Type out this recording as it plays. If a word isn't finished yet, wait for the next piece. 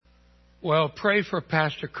Well, pray for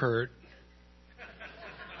Pastor Kurt.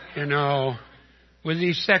 You know, with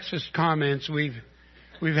these sexist comments, we've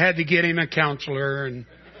had to get him a counselor. And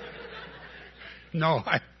no,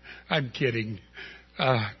 I'm kidding.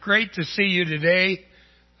 Great to see you today.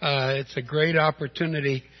 It's a great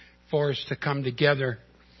opportunity for us to come together.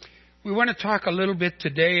 We want to talk a little bit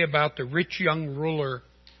today about the rich young ruler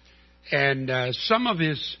and some of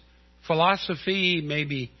his philosophy,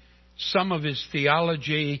 maybe some of his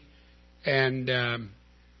theology, and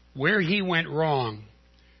where he went wrong.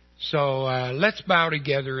 So let's bow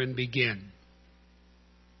together and begin.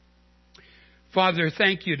 Father,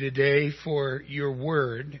 thank you today for your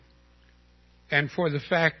word and for the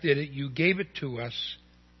fact that you gave it to us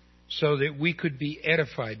so that we could be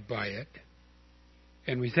edified by it.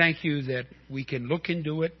 And we thank you that we can look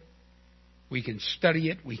into it, we can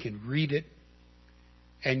study it, we can read it,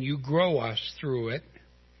 and you grow us through it,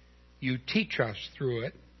 you teach us through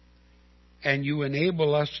it, and you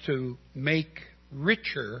enable us to make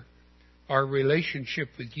richer our relationship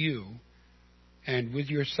with you and with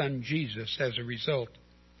your Son Jesus as a result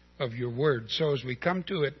of your word. So as we come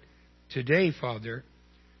to it today, Father,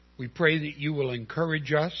 we pray that you will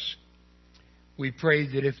encourage us. We pray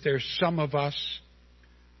that if there's some of us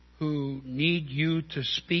who need you to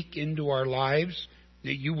speak into our lives,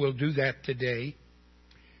 that you will do that today.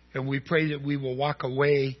 And we pray that we will walk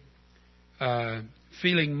away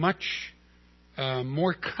feeling much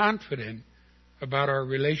more confident about our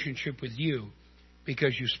relationship with you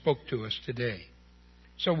because you spoke to us today.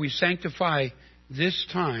 So we sanctify this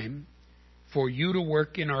time for you to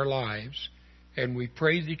work in our lives, and we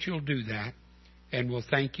pray that you'll do that, and we'll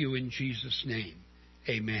thank you in Jesus' name.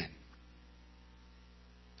 Amen.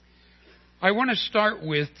 I want to start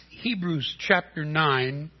with Hebrews chapter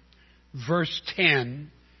 9, verse 10,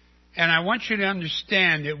 and I want you to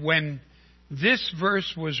understand that when this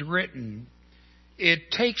verse was written,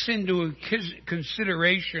 it takes into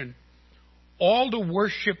consideration all the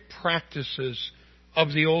worship practices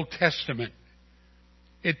of the Old Testament.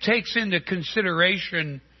 It takes into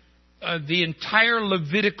consideration the entire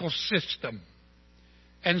Levitical system.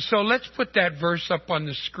 And so let's put that verse up on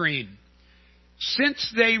the screen.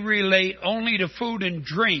 Since they relate only to food and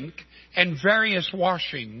drink and various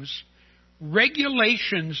washings,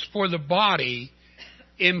 regulations for the body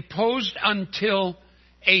imposed until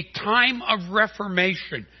a time of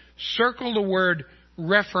reformation. Circle the word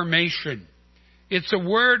reformation. It's a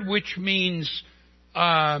word which means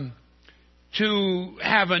to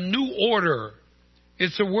have a new order.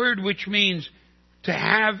 It's a word which means to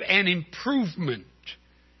have an improvement.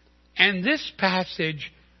 And this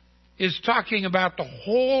passage is talking about the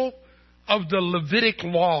whole of the Levitic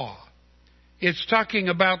law. It's talking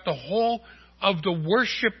about the whole of the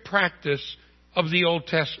worship practice of the Old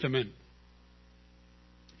Testament.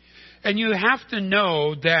 And you have to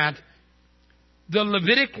know that the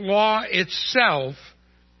Levitic law itself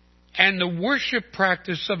and the worship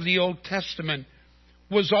practice of the Old Testament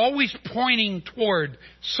was always pointing toward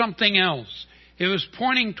something else. It was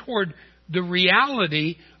pointing toward the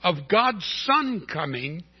reality of God's Son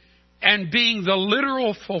coming and being the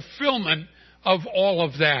literal fulfillment of all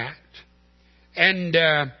of that. And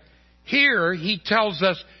here he tells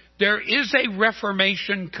us there is a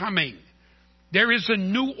reformation coming. There is a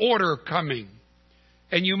new order coming.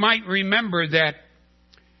 And you might remember that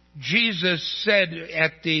Jesus said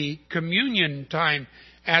at the communion time,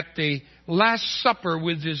 at the Last Supper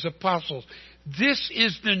with his apostles, "This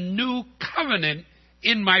is the new covenant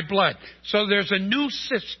in my blood." So there's a new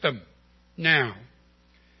system now.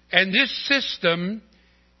 And this system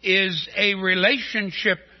is a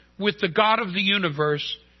relationship with the God of the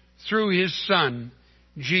universe through his Son,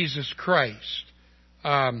 Jesus Christ.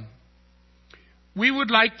 We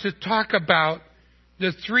would like to talk about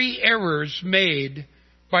the three errors made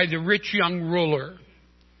by the rich young ruler.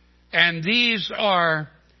 And these are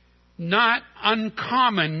not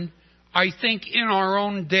uncommon, I think, in our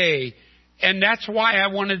own day. And that's why I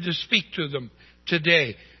wanted to speak to them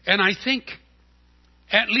today. And I think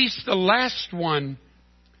at least the last one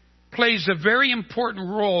plays a very important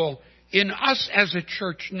role in us as a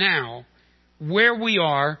church now, where we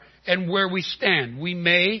are and where we stand. We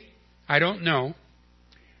may, I don't know,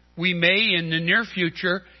 we may in the near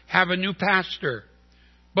future have a new pastor.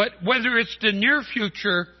 But whether it's the near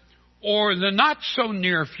future or the not so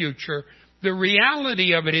near future, the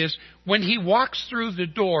reality of it is when he walks through the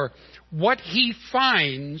door, what he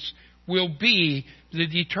finds will be the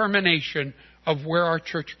determination of where our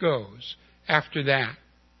church goes after that.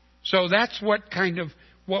 So that's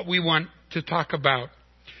what we want to talk about.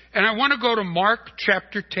 And I want to go to Mark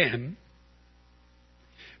chapter 10,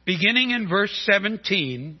 beginning in verse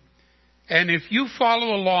 17, And if you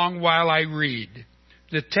follow along while I read,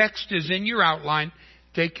 the text is in your outline.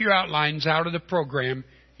 Take your outlines out of the program.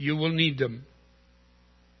 You will need them.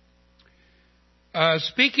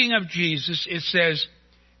 Speaking of Jesus, it says,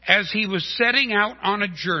 as he was setting out on a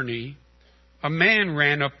journey, a man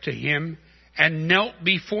ran up to him and knelt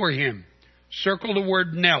before him. Circle the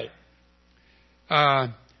word knelt.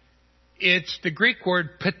 It's the Greek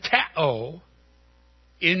word pateo.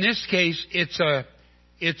 In this case, it's a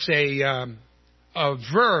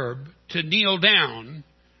verb to kneel down,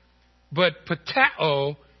 but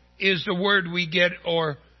pateo is the word we get,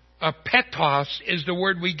 or petos is the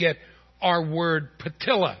word we get our word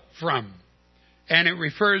patella from, and it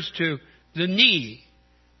refers to the knee.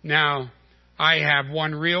 Now, I have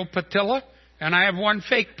one real patella, and I have one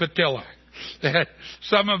fake patella.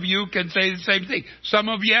 Some of you can say the same thing. Some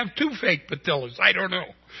of you have two fake patellas. I don't know.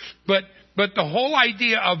 But the whole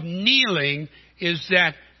idea of kneeling is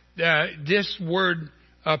that this word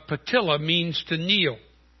patella means to kneel.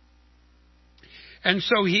 And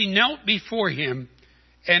so he knelt before him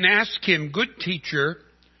and asked him, "Good teacher,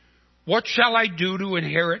 what shall I do to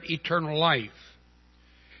inherit eternal life?"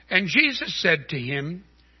 And Jesus said to him,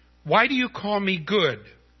 "Why do you call me good?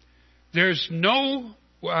 There's no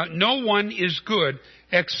one is good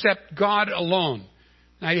except God alone."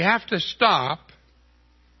 Now you have to stop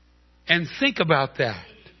and think about that.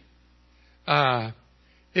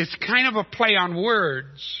 It's kind of a play on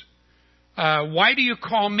words. Why do you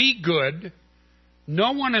call me good?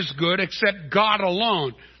 No one is good except God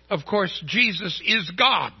alone. Of course, Jesus is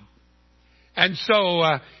God. And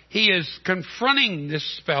so he is confronting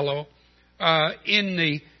this fellow in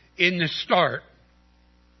the start.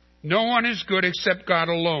 No one is good except God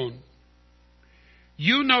alone.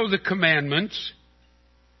 You know the commandments.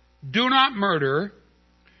 Do not murder.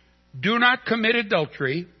 Do not commit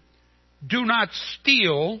adultery. Do not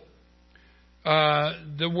steal.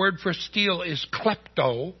 The word for steal is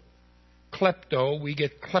klepto. Klepto, we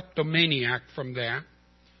get kleptomaniac from that.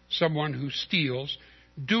 Someone who steals.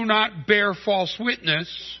 Do not bear false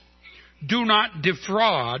witness. Do not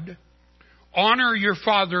defraud. Honor your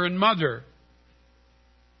father and mother.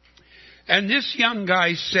 And this young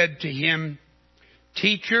guy said to him,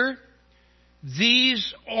 "Teacher,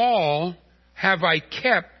 these all have I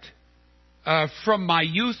kept from my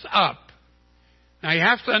youth up." Now you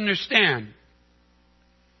have to understand,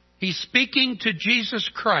 he's speaking to Jesus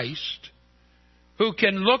Christ, who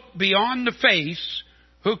can look beyond the face,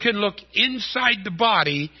 who can look inside the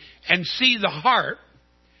body and see the heart,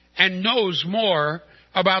 and knows more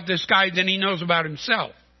about this guy than he knows about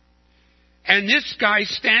himself. And this guy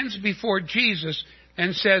stands before Jesus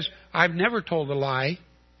and says, "I've never told a lie.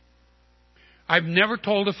 I've never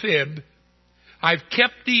told a fib. I've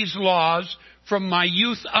kept these laws from my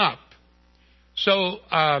youth up." So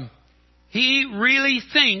he really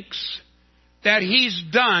thinks that he's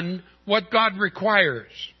done what God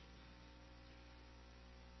requires.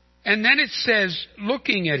 And then it says,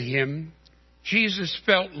 looking at him, Jesus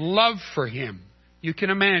felt love for him. You can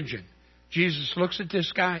imagine. Jesus looks at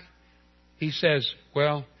this guy. He says,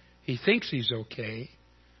 well, he thinks he's okay,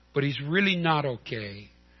 but he's really not okay.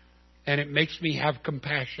 And it makes me have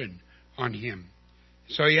compassion on him.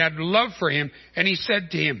 So he had love for him. And he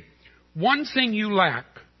said to him, "One thing you lack.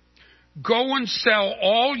 Go and sell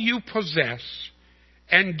all you possess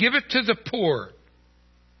and give it to the poor.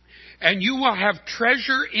 And you will have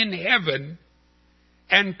treasure in heaven,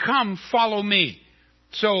 and come follow me."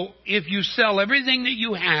 So if you sell everything that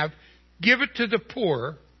you have, give it to the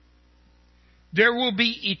poor, there will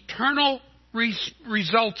be eternal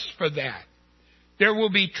results for that. There will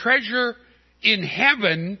be treasure in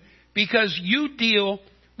heaven because you deal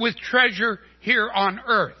with treasure here on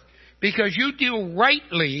earth. Because you deal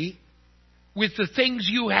rightly with the things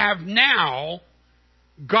you have now,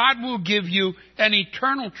 God will give you an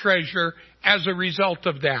eternal treasure as a result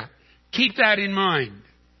of that. Keep that in mind.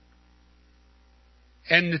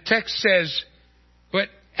 And the text says, but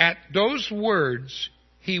at those words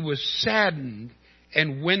he was saddened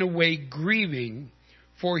and went away grieving,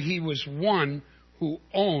 for he was one who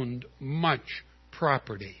owned much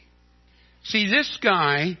property. See, this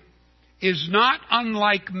guy is not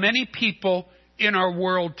unlike many people in our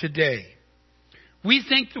world today. We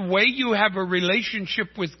think the way you have a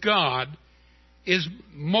relationship with God is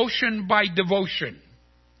motion by devotion.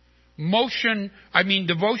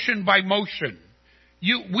 Devotion by motion.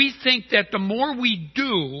 We think that the more we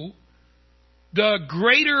do, the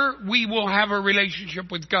greater we will have a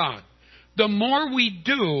relationship with God. The more we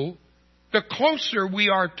do, the closer we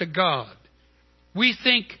are to God. We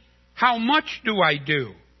think, how much do I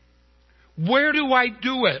do? Where do I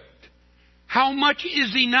do it? How much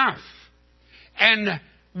is enough? And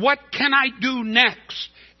what can I do next?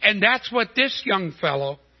 And that's what this young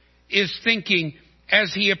fellow is thinking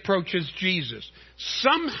as he approaches Jesus.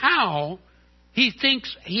 Somehow he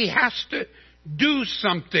thinks he has to do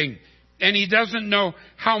something, and he doesn't know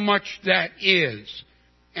how much that is.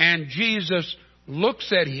 And Jesus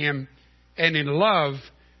looks at him, and in love,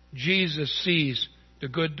 Jesus sees the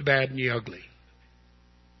good, the bad, and the ugly.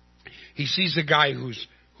 He sees a guy who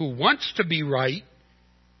wants to be right,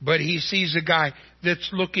 but he sees a guy that's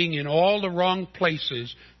looking in all the wrong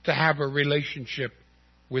places to have a relationship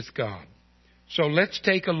with God. So let's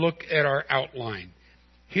take a look at our outline.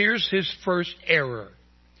 Here's his first error.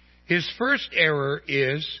 His first error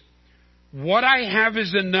is, what I have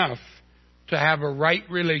is enough to have a right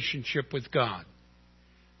relationship with God.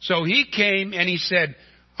 So he came and he said,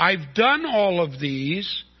 I've done all of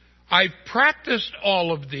these. I've practiced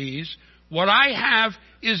all of these. What I have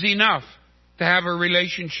is enough to have a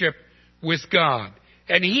relationship with God.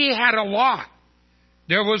 And he had a lot.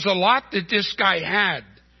 There was a lot that this guy had.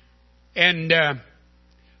 And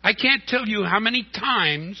I can't tell you how many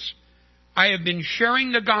times I have been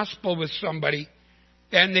sharing the gospel with somebody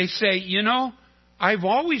and they say, you know, I've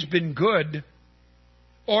always been good,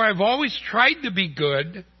 or I've always tried to be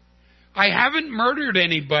good. I haven't murdered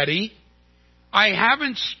anybody. I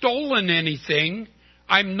haven't stolen anything.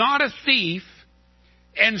 I'm not a thief.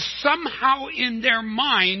 And somehow in their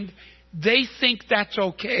mind, they think that's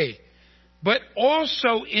okay. But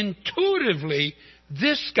also intuitively,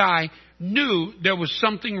 this guy knew there was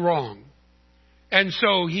something wrong. And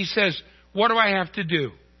so he says, what do I have to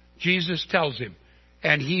do? Jesus tells him.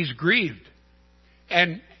 And he's grieved.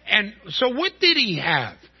 And so what did he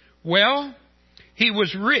have? Well, he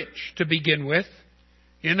was rich to begin with.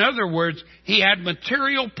 In other words, he had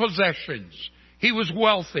material possessions. He was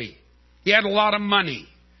wealthy. He had a lot of money.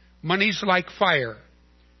 Money's like fire.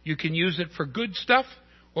 You can use it for good stuff,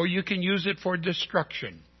 or you can use it for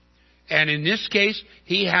destruction. And in this case,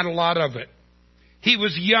 he had a lot of it. He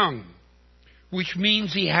was young, which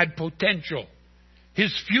means he had potential.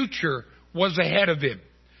 His future was ahead of him.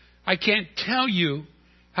 I can't tell you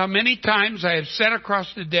how many times I have sat across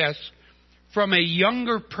the desk from a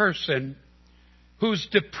younger person who's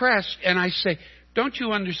depressed, and I say, don't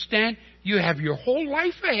you understand? You have your whole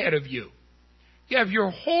life ahead of you. You have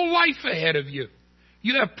your whole life ahead of you.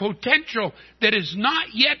 You have potential that has not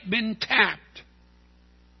yet been tapped.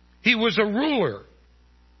 He was a ruler,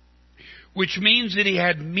 which means that he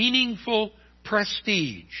had meaningful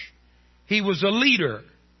prestige. He was a leader,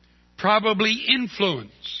 probably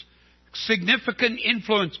significant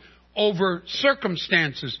influence over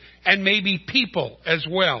circumstances and maybe people as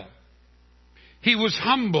well. He was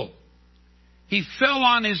humble. He fell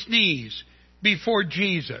on his knees before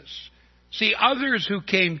Jesus. See, others who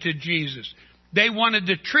came to Jesus, they wanted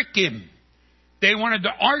to trick him. They wanted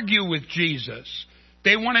to argue with Jesus.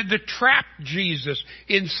 They wanted to trap Jesus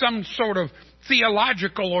in some sort of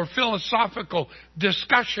theological or philosophical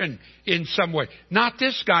discussion in some way. Not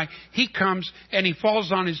this guy. He comes and he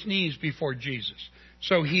falls on his knees before Jesus.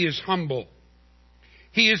 So he is humble.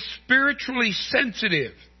 He is spiritually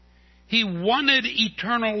sensitive. He wanted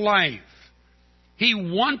eternal life. He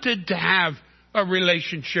wanted to have a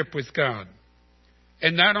relationship with God.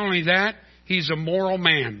 And not only that, he's a moral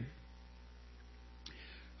man.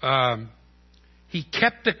 He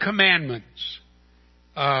kept the commandments.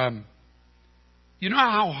 You know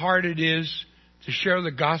how hard it is to share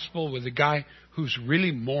the gospel with a guy who's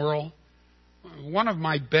really moral? One of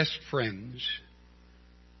my best friends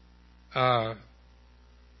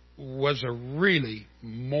was a really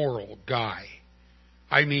moral guy.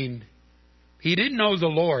 I mean, he didn't know the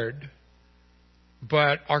Lord,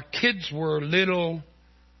 but our kids were little.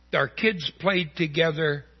 Our kids played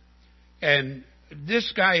together, and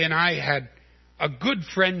this guy and I had a good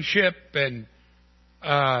friendship, and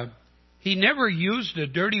he never used a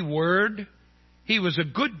dirty word. He was a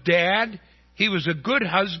good dad. He was a good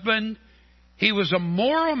husband. He was a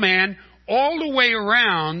moral man all the way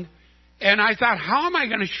around. And I thought, how am I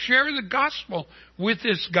going to share the gospel with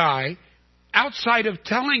this guy outside of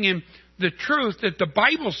telling him the truth that the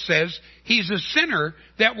Bible says he's a sinner,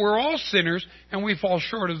 that we're all sinners, and we fall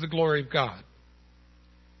short of the glory of God?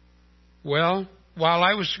 Well, while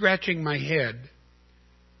I was scratching my head,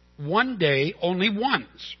 one day, only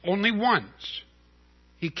once,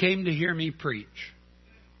 he came to hear me preach.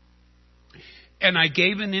 And I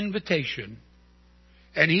gave an invitation,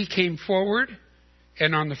 and he came forward,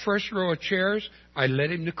 and on the first row of chairs, I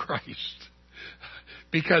led him to Christ.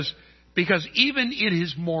 Because even in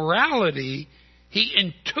his morality, he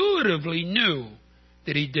intuitively knew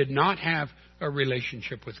that he did not have a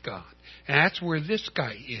relationship with God. And that's where this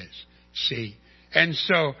guy is. See, And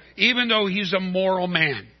so, even though he's a moral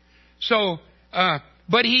man. So,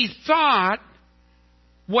 but he thought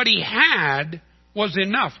what he had was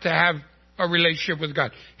enough to have a relationship with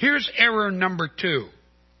God. Here's error number 2.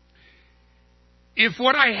 If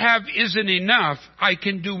what I have isn't enough, I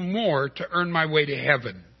can do more to earn my way to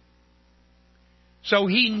heaven. So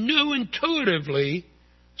he knew intuitively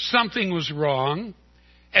something was wrong.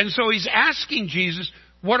 And so he's asking Jesus,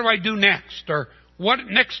 what do I do next? Or what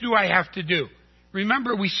next do I have to do?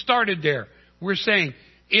 Remember, we started there. We're saying,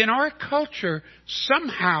 in our culture,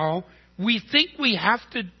 somehow we think we have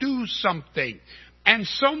to do something. And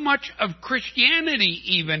so much of Christianity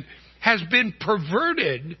even has been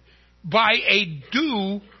perverted by a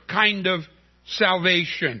do kind of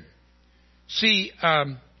salvation. See,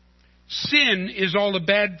 sin is all the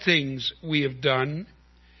bad things we have done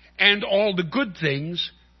and all the good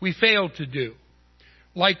things we fail to do.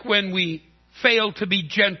 Like when we fail to be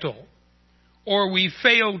gentle, or we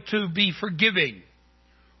fail to be forgiving,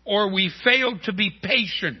 or we fail to be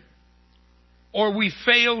patient, or we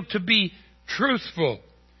fail to be truthful.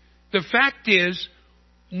 The fact is,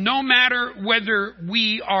 no matter whether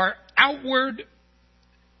we are outward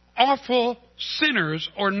awful sinners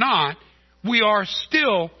or not, we are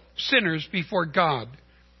still sinners before God.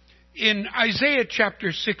 In Isaiah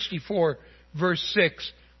chapter 64, verse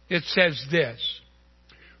 6, it says this,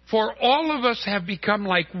 "For all of us have become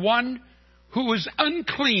like one who is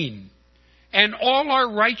unclean, and all our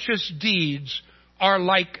righteous deeds are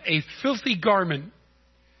like a filthy garment."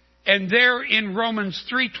 And there in Romans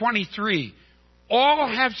 3:23, all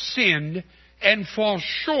have sinned and fall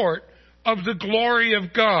short of the glory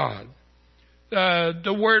of God.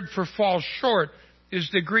 The word for fall short is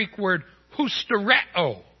the Greek word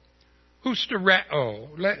hustereo. Hustereo.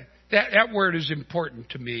 That word is important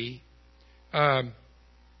to me. I've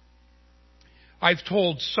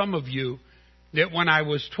told some of you that when I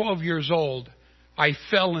was 12 years old, I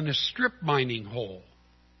fell in a strip mining hole.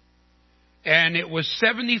 And it was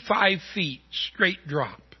 75 feet straight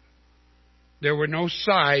drop. There were no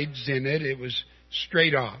sides in it. It was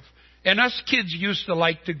straight off. And us kids used to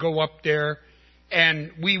like to go up there,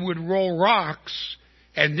 and we would roll rocks.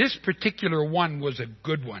 And this particular one was a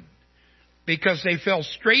good one, because they fell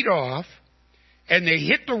straight off, and they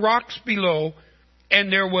hit the rocks below,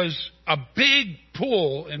 and there was a big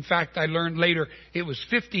pool. In fact, I learned later it was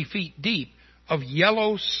 50 feet deep of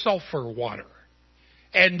yellow sulfur water.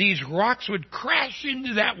 And these rocks would crash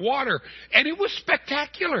into that water. And it was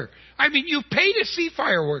spectacular. I mean, you pay to see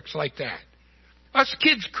fireworks like that. Us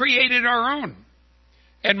kids created our own.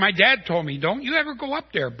 And my dad told me, don't you ever go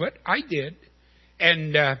up there. But I did.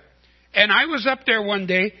 And I was up there one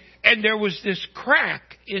day, and there was this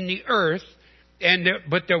crack in the earth.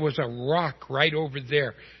 But there was a rock right over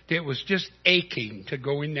there that was just aching to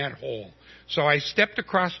go in that hole. So I stepped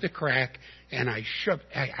across the crack, and I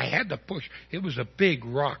had to push. It was a big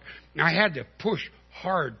rock. I had to push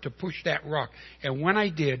hard to push that rock. And when I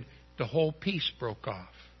did, the whole piece broke off.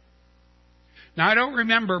 Now, I don't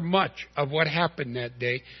remember much of what happened that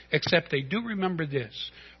day, except I do remember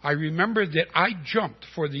this. I remember that I jumped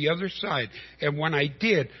for the other side. And when I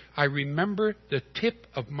did, I remember the tip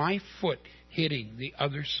of my foot hitting the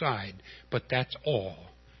other side. But that's all.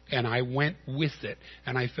 And I went with it.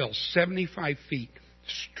 And I fell 75 feet,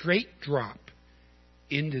 straight drop,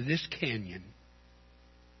 into this canyon.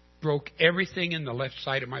 Broke everything in the left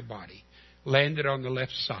side of my body. Landed on the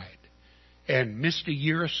left side. And missed a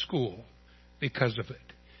year of school because of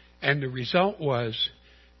it. And the result was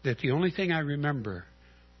that the only thing I remember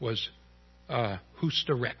was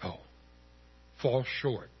hustereo. Fall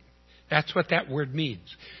short. That's what that word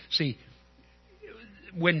means. See,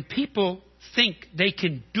 when people think they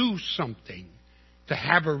can do something to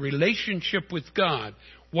have a relationship with God,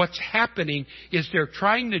 what's happening is they're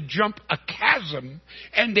trying to jump a chasm,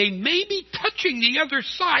 and they may be touching the other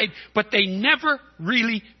side, but they never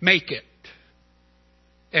really make it.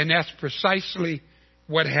 And that's precisely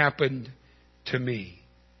what happened to me.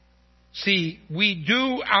 See, we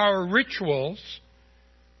do our rituals,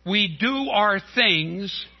 we do our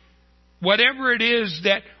things, whatever it is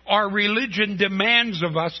that our religion demands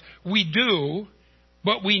of us, we do,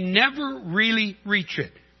 but we never really reach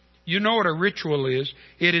it. You know what a ritual is?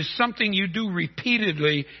 It is something you do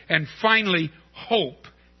repeatedly and finally hope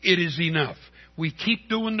it is enough. We keep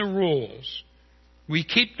doing the rules. We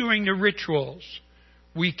keep doing the rituals.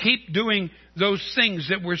 We keep doing those things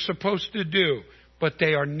that we're supposed to do, but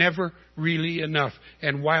they are never really enough.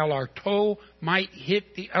 And while our toe might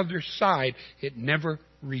hit the other side, it never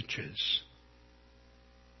reaches.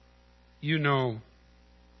 You know,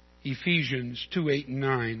 Ephesians 2:8 and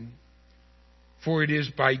 9. For it is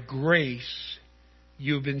by grace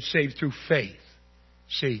you've been saved through faith.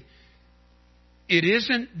 See, it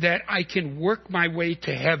isn't that I can work my way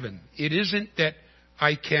to heaven. It isn't that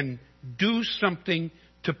I can do something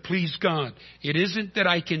to please God. It isn't that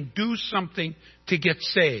I can do something to get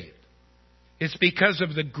saved. It's because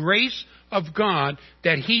of the grace of God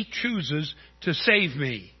that He chooses to save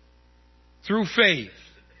me through faith.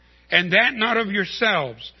 And that not of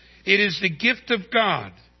yourselves. It is the gift of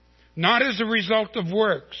God, not as a result of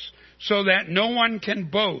works, so that no one can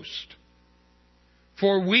boast.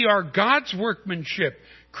 For we are God's workmanship,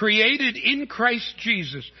 created in Christ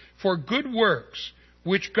Jesus for good works,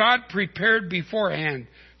 which God prepared beforehand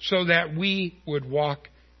so that we would walk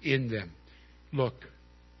in them. Look,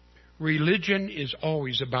 religion is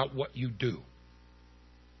always about what you do.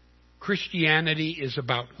 Christianity is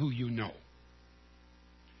about who you know.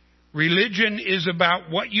 Religion is about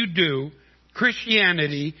what you do.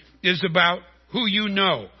 Christianity is about who you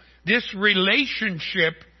know. This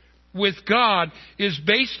relationship with God is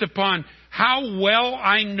based upon how well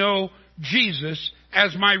I know Jesus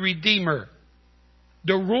as my Redeemer.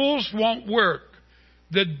 The rules won't work.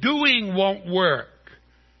 The doing won't work.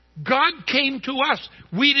 God came to us.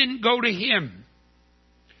 We didn't go to Him.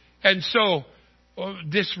 And so,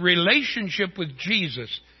 this relationship with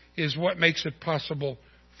Jesus is what makes it possible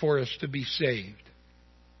for us to be saved.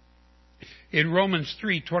 In Romans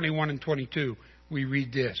 3:21 and 22, we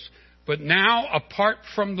read this. But now, apart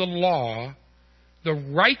from the law, the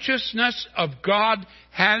righteousness of God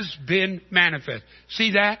has been manifest.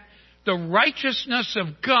 See that? The righteousness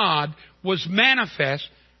of God was manifest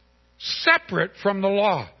separate from the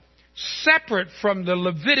law, separate from the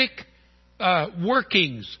Levitic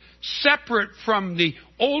workings, separate from the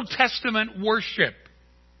Old Testament worship.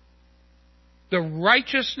 The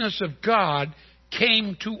righteousness of God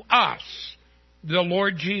came to us, the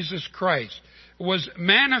Lord Jesus Christ, was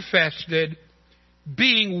manifested,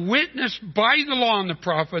 being witnessed by the law and the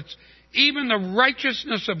prophets, even the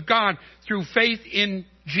righteousness of God through faith in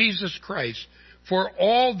Jesus Christ, for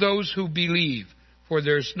all those who believe, for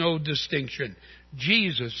there's no distinction.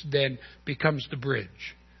 Jesus then becomes the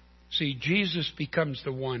bridge. See, Jesus becomes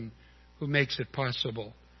the one who makes it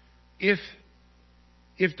possible. If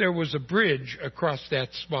there was a bridge across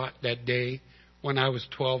that spot that day when I was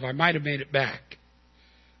 12, I might have made it back.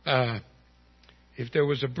 If there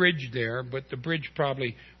was a bridge there, but the bridge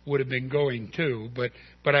probably would have been going too,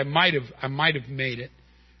 but I might have made it.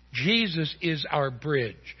 Jesus is our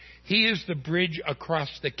bridge. He is the bridge across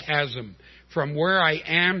the chasm from where I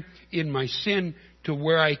am in my sin to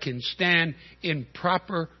where I can stand in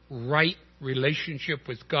proper, right relationship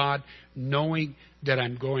with God, knowing that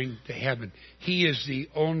I'm going to heaven. He is the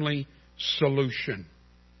only solution.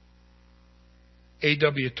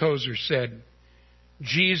 A.W. Tozer said,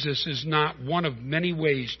 Jesus is not one of many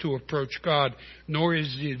ways to approach God, nor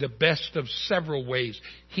is He the best of several ways.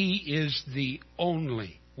 He is the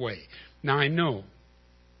only way. Now I know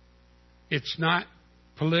it's not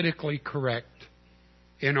politically correct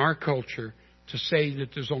in our culture to say that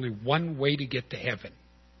there's only one way to get to heaven.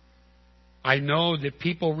 I know that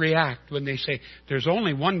people react when they say there's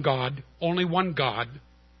only one God, only one God.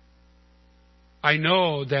 I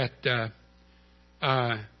know that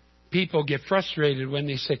people get frustrated when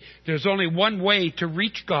they say there's only one way to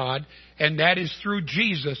reach God, and that is through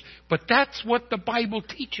Jesus. But that's what the Bible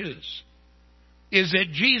teaches, is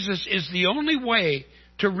that Jesus is the only way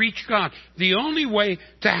to reach God, the only way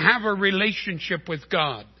to have a relationship with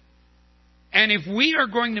God. And if we are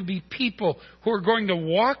going to be people who are going to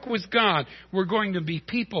walk with God, we're going to be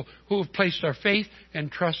people who have placed our faith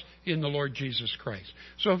and trust in the Lord Jesus Christ.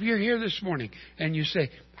 So if you're here this morning and you say,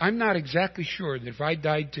 I'm not exactly sure that if I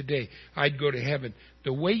died today, I'd go to heaven.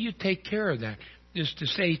 The way you take care of that is to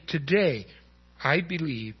say, today, I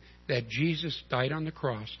believe that Jesus died on the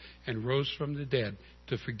cross and rose from the dead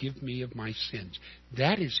to forgive me of my sins.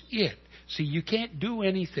 That is it. See, you can't do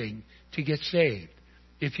anything to get saved.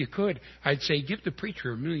 If you could, I'd say give the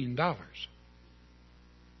preacher $1 million.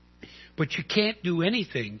 But you can't do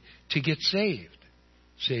anything to get saved.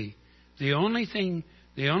 See, the only thing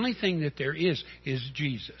that there is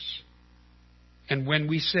Jesus. And when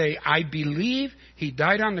we say, I believe He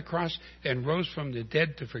died on the cross and rose from the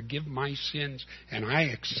dead to forgive my sins, and I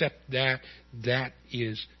accept that, that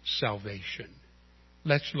is salvation.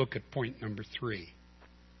 Let's look at point number 3.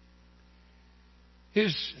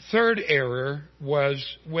 His third error was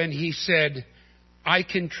when he said, I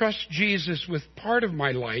can trust Jesus with part of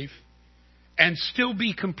my life and still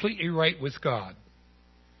be completely right with God.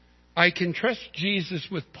 I can trust Jesus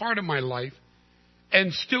with part of my life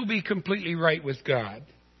and still be completely right with God.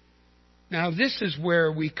 Now, this is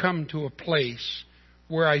where we come to a place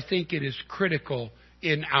where I think it is critical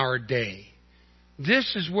in our day.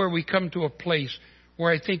 This is where we come to a place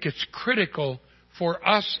where I think it's critical for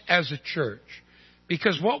us as a church.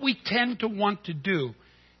 Because what we tend to want to do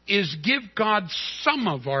is give God some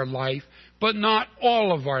of our life, but not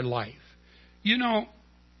all of our life. You know,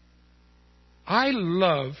 I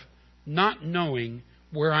love not knowing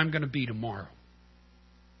where I'm going to be tomorrow.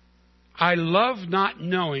 I love not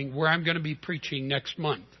knowing where I'm going to be preaching next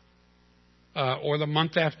month, or the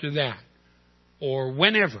month after that, or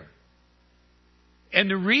whenever. And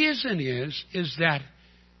the reason is that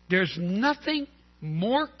there's nothing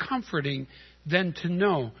more comforting than to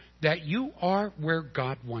know that you are where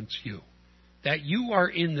God wants you, that you are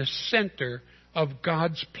in the center of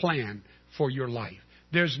God's plan for your life.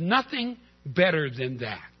 There's nothing better than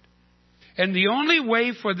that. And the only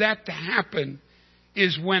way for that to happen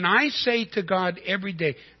is when I say to God every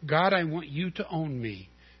day, God, I want you to own me.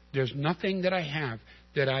 There's nothing that I have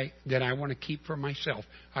that I want to keep for myself.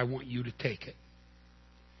 I want you to take it.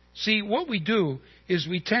 See, what we do is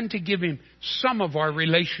we tend to give Him some of our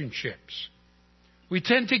relationships. We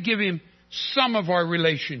tend to give Him some of our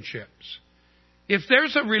relationships. If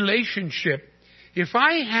there's a relationship, if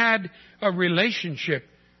I had a relationship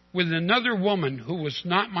with another woman who was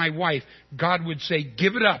not my wife, God would say,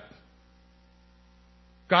 give it up.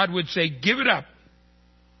 God would say, give it up.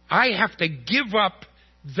 I have to give up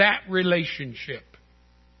that relationship.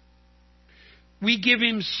 We give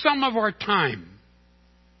Him some of our time,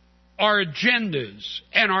 our agendas,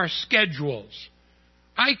 and our schedules.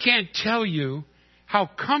 I can't tell you how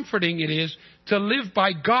comforting it is to live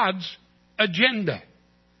by God's agenda.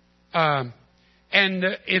 And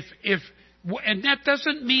that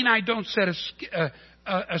doesn't mean I don't set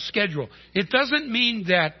a schedule. It doesn't mean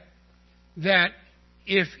that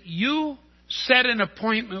if you set an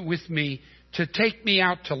appointment with me to take me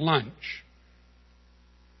out to lunch,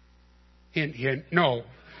 no.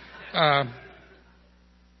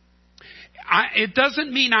 It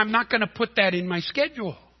doesn't mean I'm not going to put that in my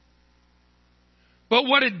schedule. But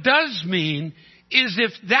what it does mean is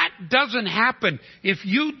if that doesn't happen, if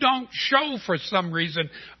you don't show for some reason,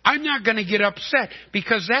 I'm not going to get upset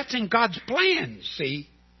because that's in God's plan, see?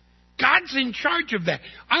 God's in charge of that.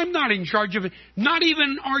 I'm not in charge of it. Not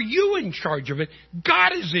even are you in charge of it.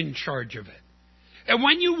 God is in charge of it. And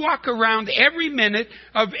when you walk around every minute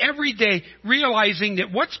of every day realizing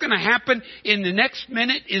that what's going to happen in the next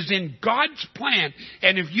minute is in God's plan,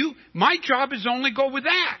 and my job is only go with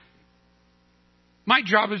that. My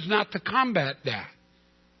job is not to combat that.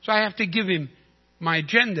 So I have to give Him my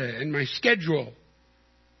agenda and my schedule.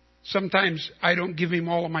 Sometimes I don't give Him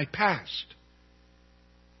all of my past.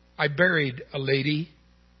 I buried a lady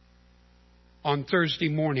on Thursday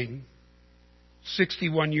morning,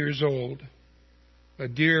 61 years old, a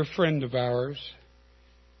dear friend of ours.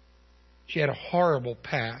 She had a horrible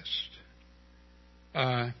past.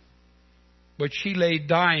 But she lay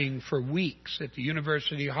dying for weeks at the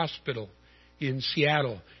University Hospital in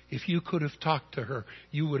Seattle. If you could have talked to her,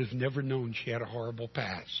 you would have never known she had a horrible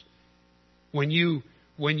past. When you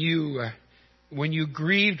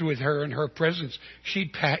grieved with her in her presence,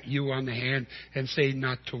 she'd pat you on the hand and say,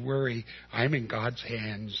 not to worry, I'm in God's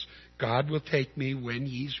hands. God will take me when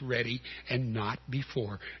He's ready and not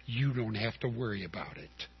before. You don't have to worry about it.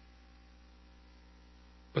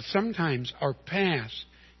 But sometimes our past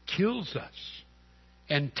kills us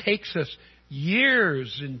and takes us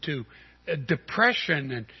years into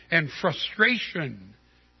depression and frustration.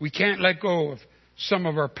 We can't let go of some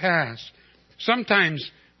of our past. Sometimes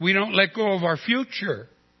we don't let go of our future.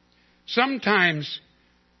 Sometimes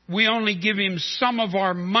we only give Him some of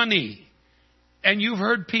our money. And you've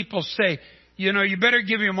heard people say, you better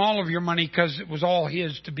give Him all of your money because it was all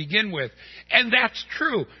His to begin with. And that's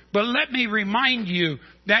true. But let me remind you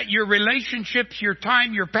that your relationships, your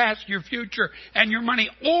time, your past, your future, and your money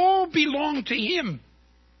all belong to Him.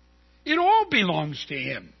 It all belongs to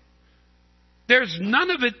Him. There's none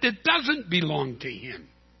of it that doesn't belong to Him.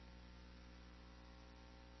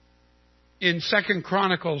 In 2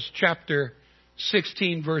 Chronicles chapter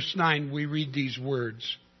 16, verse 9, we read these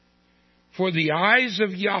words. For the eyes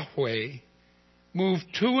of Yahweh move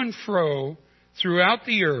to and fro throughout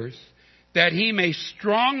the earth, that He may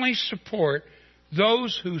strongly support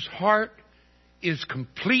those whose heart is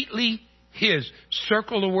completely His.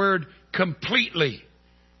 Circle the word completely.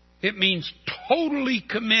 It means totally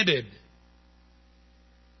committed.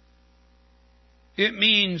 It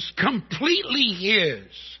means completely His.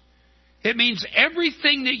 It means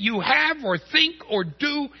everything that you have or think or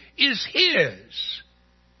do is His.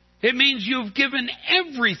 It means you've given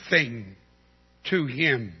everything to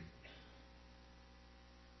Him.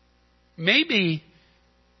 Maybe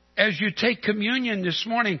as you take communion this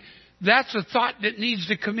morning, that's a thought that needs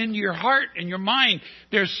to come into your heart and your mind.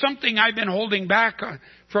 There's something I've been holding back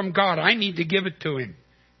from God. I need to give it to Him.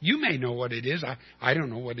 You may know what it is. I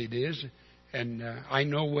don't know what it is. And I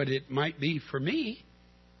know what it might be for me.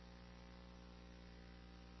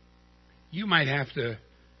 You might have to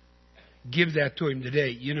give that to Him today.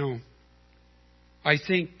 You know, I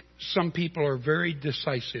think some people are very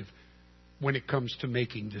decisive when it comes to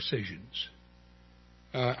making decisions.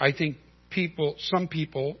 I think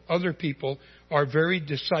other people are very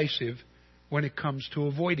decisive when it comes to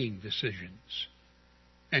avoiding decisions.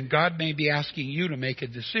 And God may be asking you to make a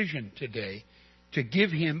decision today to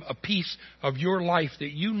give Him a piece of your life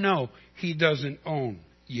that you know He doesn't own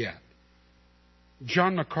yet.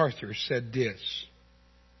 John MacArthur said this: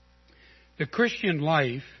 the Christian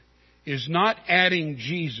life is not adding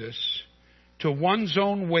Jesus to one's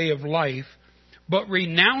own way of life, but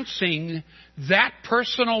renouncing that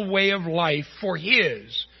personal way of life for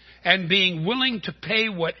His and being willing to pay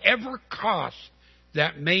whatever cost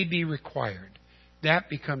that may be required. That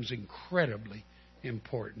becomes incredibly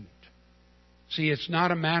important. See, it's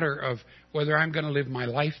not a matter of whether I'm going to live my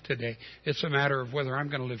life today. It's a matter of whether I'm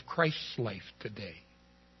going to live Christ's life today.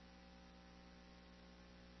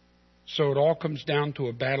 So it all comes down to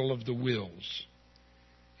a battle of the wills.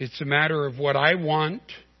 It's a matter of what I want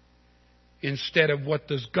instead of what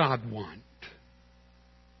does God want.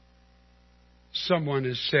 Someone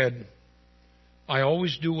has said, I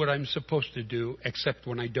always do what I'm supposed to do except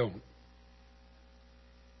when I don't.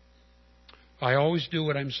 I always do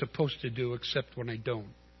what I'm supposed to do except when I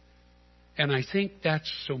don't. And I think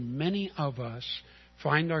that's so many of us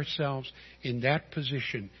find ourselves in that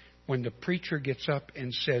position when the preacher gets up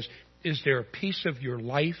and says, is there a piece of your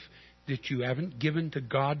life that you haven't given to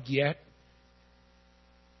God yet?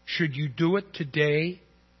 Should you do it today?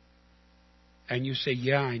 And you say,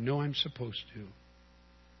 yeah, I know I'm supposed to.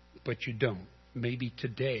 But you don't. Maybe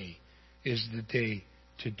today is the day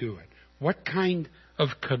to do it. What kind of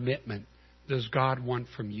commitment does God want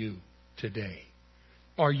from you today?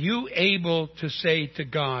 Are you able to say to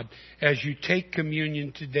God as you take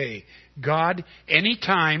communion today, God,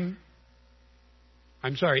 anything,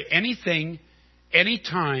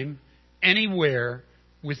 anytime, anywhere,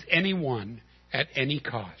 with anyone, at any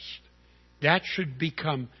cost? That should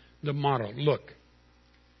become the motto. Look,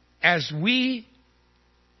 as we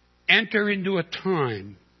enter into a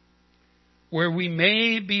time where we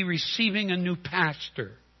may be receiving a new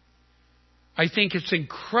pastor, I think it's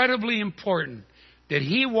incredibly important that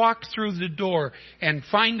he walk through the door and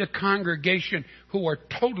find a congregation who are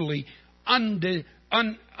totally,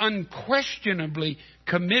 unquestionably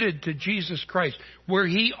committed to Jesus Christ, where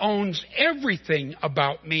He owns everything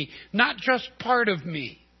about me, not just part of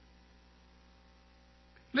me.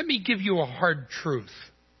 Let me give you a hard truth.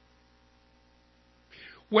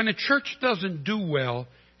 When a church doesn't do well,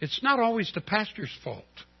 it's not always the pastor's fault.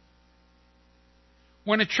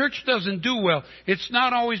 When a church doesn't do well, it's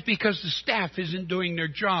not always because the staff isn't doing their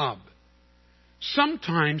job.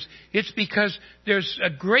 Sometimes it's because there's a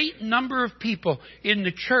great number of people in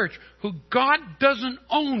the church who God doesn't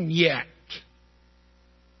own yet.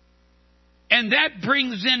 And that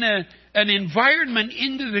brings in an environment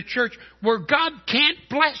into the church where God can't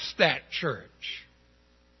bless that church.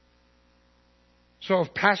 So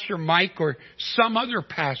if Pastor Mike or some other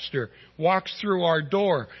pastor walks through our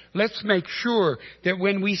door, let's make sure that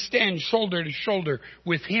when we stand shoulder to shoulder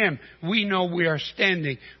with him, we know we are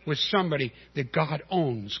standing with somebody that God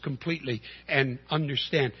owns completely and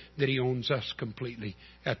understand that He owns us completely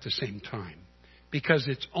at the same time. Because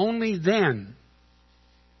it's only then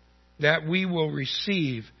that we will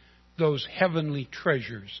receive those heavenly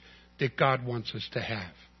treasures that God wants us to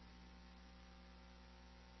have.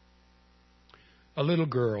 A little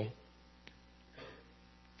girl,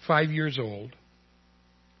 5 years old,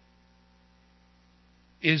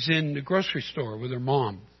 is in the grocery store with her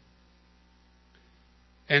mom.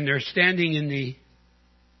 And they're standing in the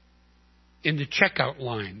checkout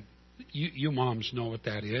line. You moms know what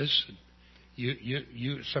that is.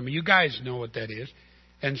 Some of you guys know what that is.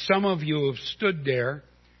 And some of you have stood there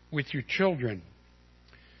with your children.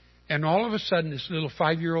 And all of a sudden, this little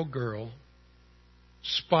 5-year-old girl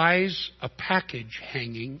spies a package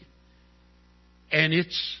hanging, and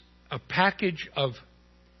it's a package of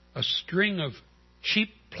a string of cheap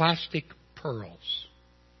plastic pearls,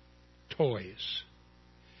 toys.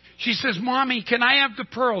 She says, Mommy, can I have the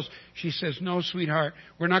pearls? She says, no, sweetheart,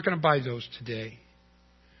 we're not going to buy those today.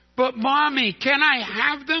 But Mommy, can I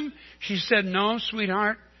have them? She said, no,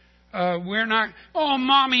 sweetheart, we're not. Oh,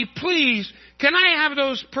 Mommy, please, can I have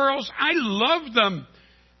those pearls? I love them.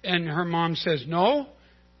 And her mom says, no,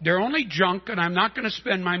 They're only junk, and I'm not going to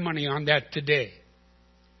spend my money on that today.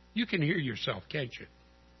 You can hear yourself, can't you?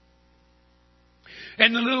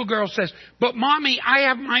 And the little girl says, but Mommy, I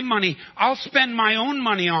have my money. I'll spend my own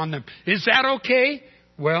money on them. Is that okay?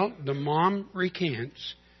 Well, the mom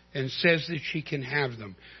recants and says that she can have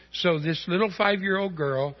them. So this little 5-year-old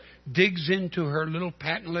girl digs into her little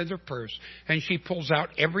patent leather purse and she pulls out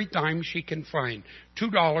every dime she can find.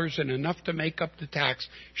 $2 and enough to make up the tax.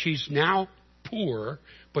 She's now poor,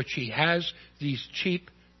 but she has these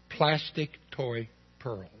cheap plastic toy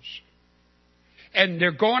pearls. And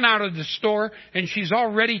they're going out of the store, and she's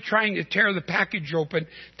already trying to tear the package open.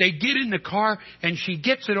 They get in the car, and she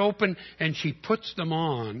gets it open, and she puts them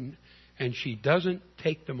on, and she doesn't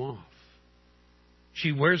take them off.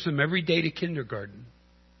 She wears them every day to kindergarten.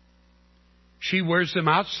 She wears them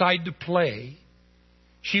outside to play.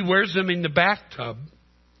 She wears them in the bathtub.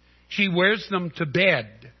 She wears them to bed.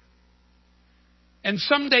 And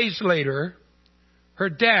some days later, her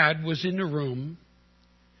dad was in the room,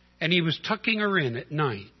 and he was tucking her in at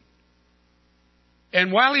night.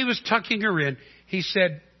 And while he was tucking her in, he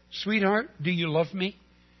said, sweetheart, do you love me?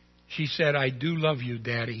 She said, I do love you,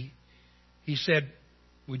 Daddy. He said,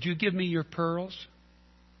 would you give me your pearls?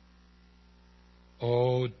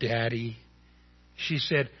 Oh, Daddy. She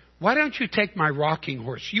said, why don't you take my rocking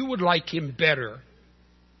horse? You would like him better.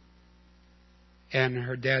 And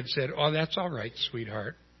her dad said, oh, that's all right,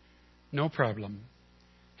 sweetheart. No problem.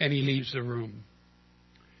 And he leaves the room.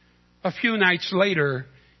 A few nights later,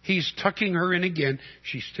 he's tucking her in again.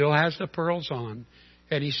 She still has the pearls on.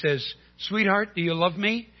 And he says, sweetheart, do you love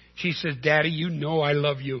me? She says, Daddy, you know I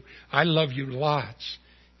love you. I love you lots.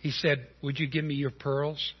 He said, would you give me your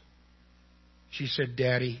pearls? She said,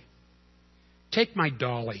 Daddy, take my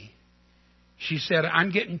dolly. She said, I'm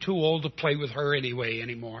getting too old to play with her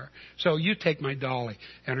anymore. So you take my dolly.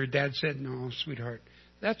 And her dad said, no, sweetheart,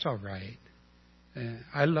 that's all right.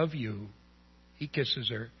 I love you. He kisses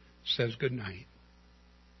her. Says good night.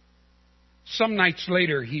 Some nights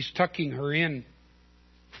later, he's tucking her in.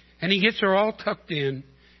 And he gets her all tucked in.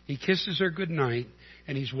 He kisses her good night.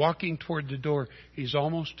 And he's walking toward the door. He's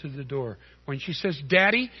almost to the door. When she says,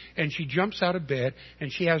 Daddy, and she jumps out of bed,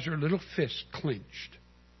 and she has her little fist clenched.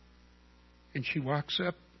 And she walks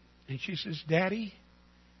up, and she says, Daddy,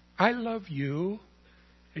 I love you.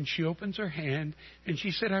 And she opens her hand, and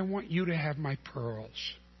she said, I want you to have my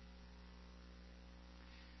pearls.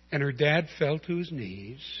 And her dad fell to his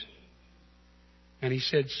knees, and he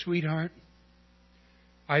said, sweetheart,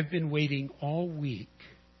 I've been waiting all week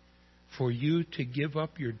for you to give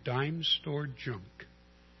up your dime store junk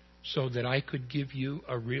so that I could give you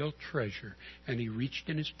a real treasure. And he reached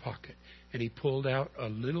in his pocket, and he pulled out a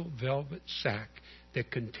little velvet sack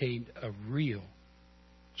that contained a real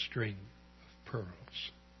string of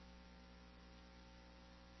pearls.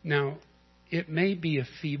 Now, it may be a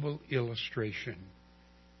feeble illustration,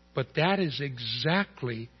 but that is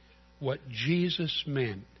exactly what Jesus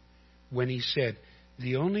meant when he said,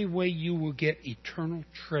 the only way you will get eternal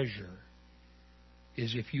treasure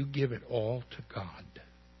is if you give it all to God.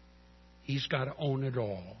 He's got to own it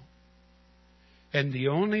all. And the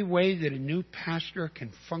only way that a new pastor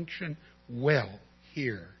can function well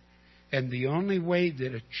here, and the only way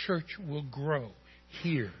that a church will grow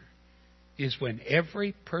here, is when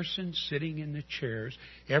every person sitting in the chairs,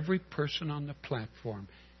 every person on the platform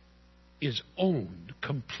is owned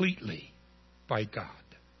completely by God.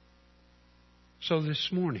 So this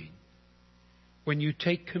morning, when you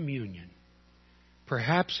take communion,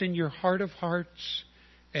 perhaps in your heart of hearts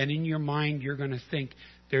and in your mind you're going to think,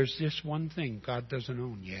 there's this one thing God doesn't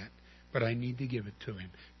own yet, but I need to give it to Him.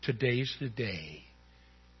 Today's the day.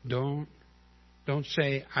 Don't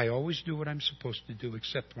say, I always do what I'm supposed to do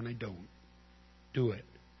except when I don't. Do it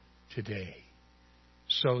today.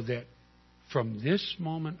 So that from this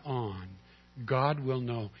moment on, God will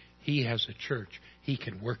know He has a church He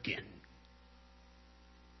can work in.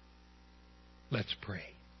 Let's pray.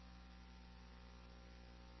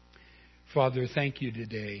 Father, thank you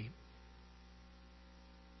today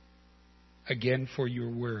again for your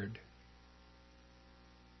word.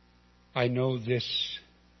 I know this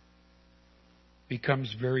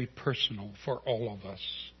becomes very personal for all of us.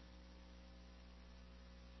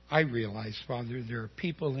 I realize, Father, there are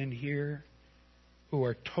people in here who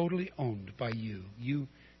are totally owned by you. You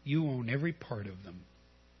own every part of them.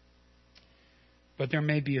 But there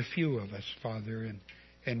may be a few of us, Father,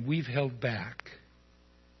 and we've held back.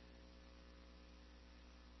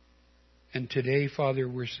 And today, Father,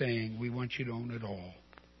 we're saying we want you to own it all.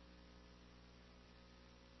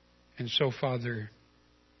 And so, Father,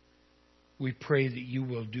 we pray that you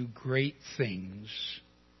will do great things.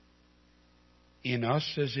 in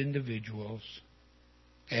us as individuals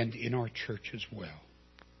and in our church as well.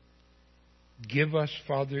 Give us,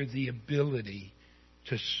 Father, the ability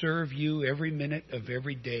to serve you every minute of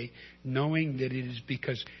every day, knowing that it is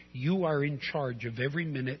because you are in charge of every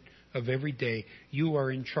minute of every day. You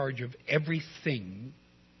are in charge of everything.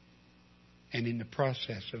 And in the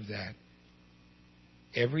process of that,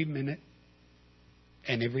 every minute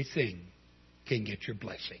and everything can get your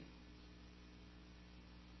blessing.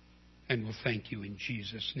 And we'll thank you in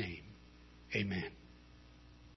Jesus' name. Amen.